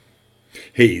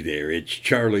Hey there, it's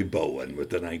Charlie Bowen with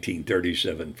the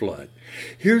 1937 flood.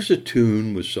 Here's a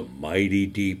tune with some mighty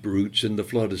deep roots in the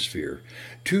floodosphere.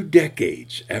 2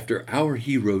 decades after our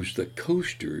heroes, the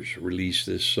Coasters, released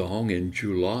this song in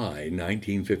July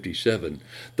 1957,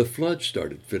 the flood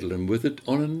started fiddling with it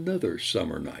on another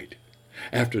summer night.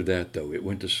 After that, though, it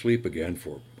went to sleep again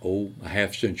for, a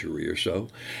half century or so.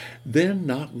 Then,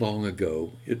 not long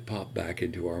ago, it popped back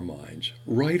into our minds.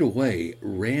 Right away,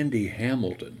 Randy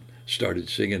Hamilton started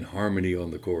singing harmony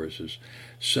on the choruses.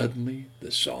 Suddenly,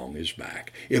 the song is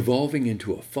back, evolving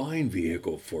into a fine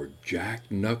vehicle for Jack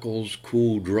Knuckles'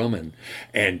 cool drumming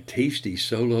and tasty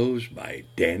solos by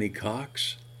Danny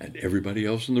Cox and everybody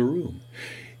else in the room.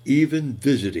 Even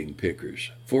visiting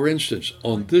pickers. For instance,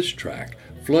 on this track,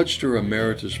 Floodster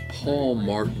Emeritus Paul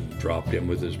Martin dropped in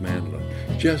with his mandolin.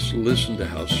 Just listen to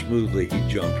how smoothly he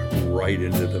jumped right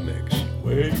into the mix.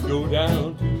 Where you go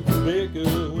down to the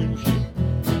baker when she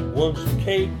wants some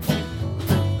cake.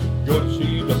 Go to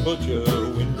see the butcher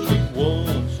when she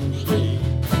wants some steak.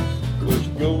 Where she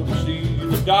go to see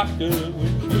the doctor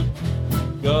when she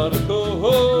got a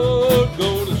cold.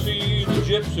 Go to see the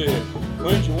gypsy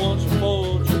when she wants some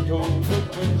fortune told.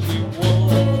 But when she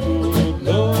wants good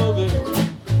loving,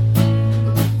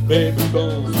 baby,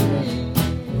 come to me.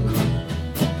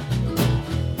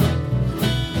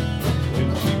 When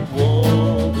she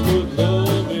wants good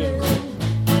loving,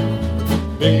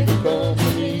 baby, come to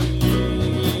me.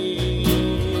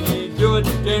 Do it,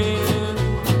 Dan.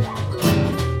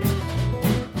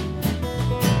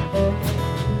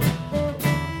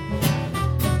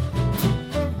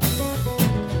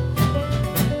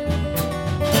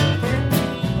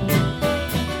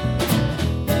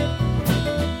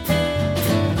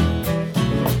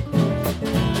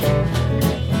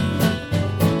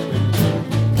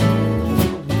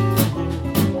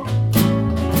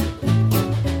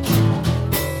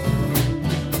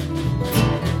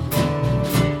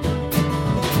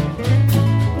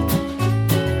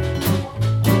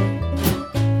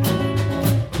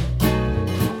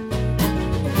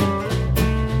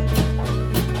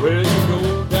 Well, you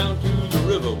go down to the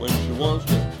river when she wants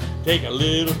to take a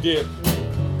little dip.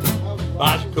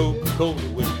 Buy some Coca-Cola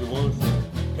when she wants to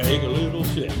take a little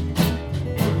sip.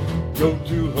 Go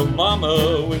to her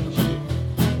mama when she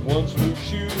wants new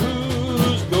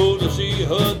shoes. Go to see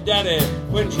her daddy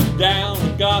when she's down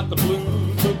and got the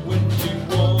blues. But when she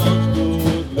wants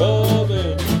good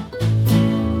loving,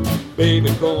 baby,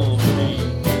 come to me.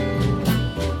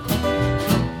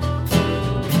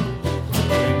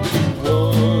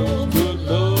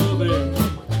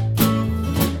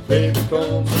 Baby,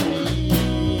 come to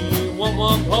me. One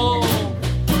more call.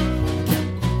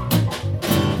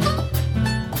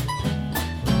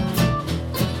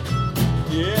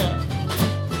 Yeah.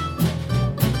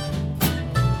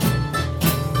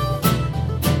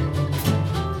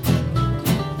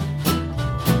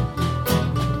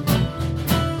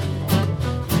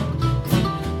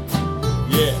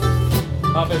 Yeah.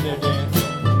 Hop in there, Dan.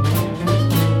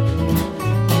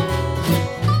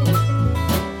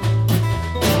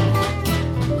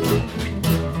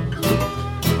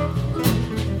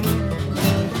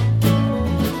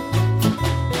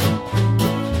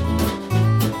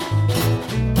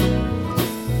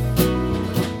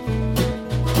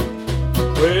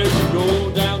 Well, you go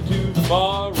down to the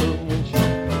bar room when she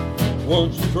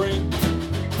wants to drink.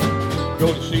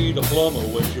 Go to see the plumber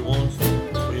when she wants to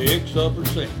fix up her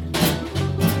sink.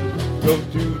 Go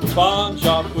to the pawn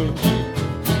shop when she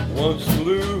wants to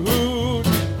loot.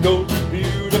 Go to the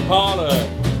beauty parlor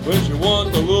when she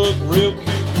wants to look real cute.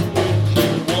 When she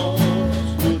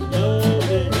wants good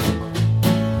loving,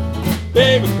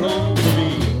 baby, come to me.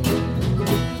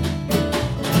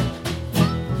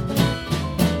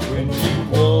 When she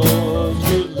wants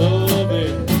good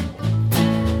loving,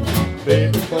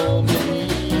 baby, come to me.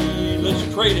 Let's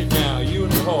trade it now, you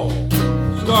and Paul.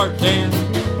 Start, Dan.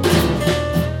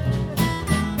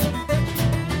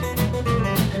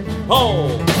 Paul.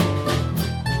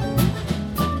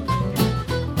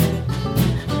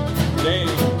 Dan.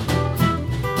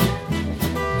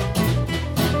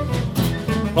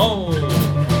 Paul.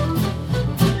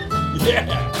 Yeah.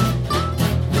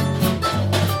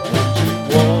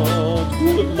 Want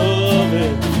good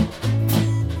loving,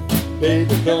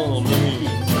 baby, come to me.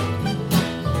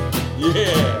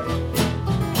 Yeah.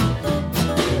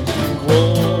 When she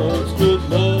wants good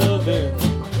loving,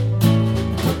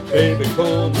 baby,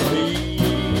 come to me.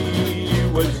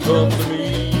 When she come to me,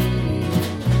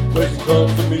 when she come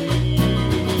to me,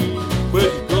 when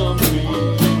she come to me,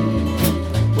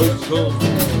 when she come to me.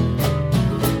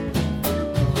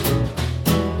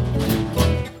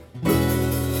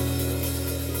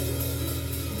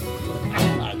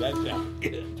 That sounds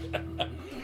good.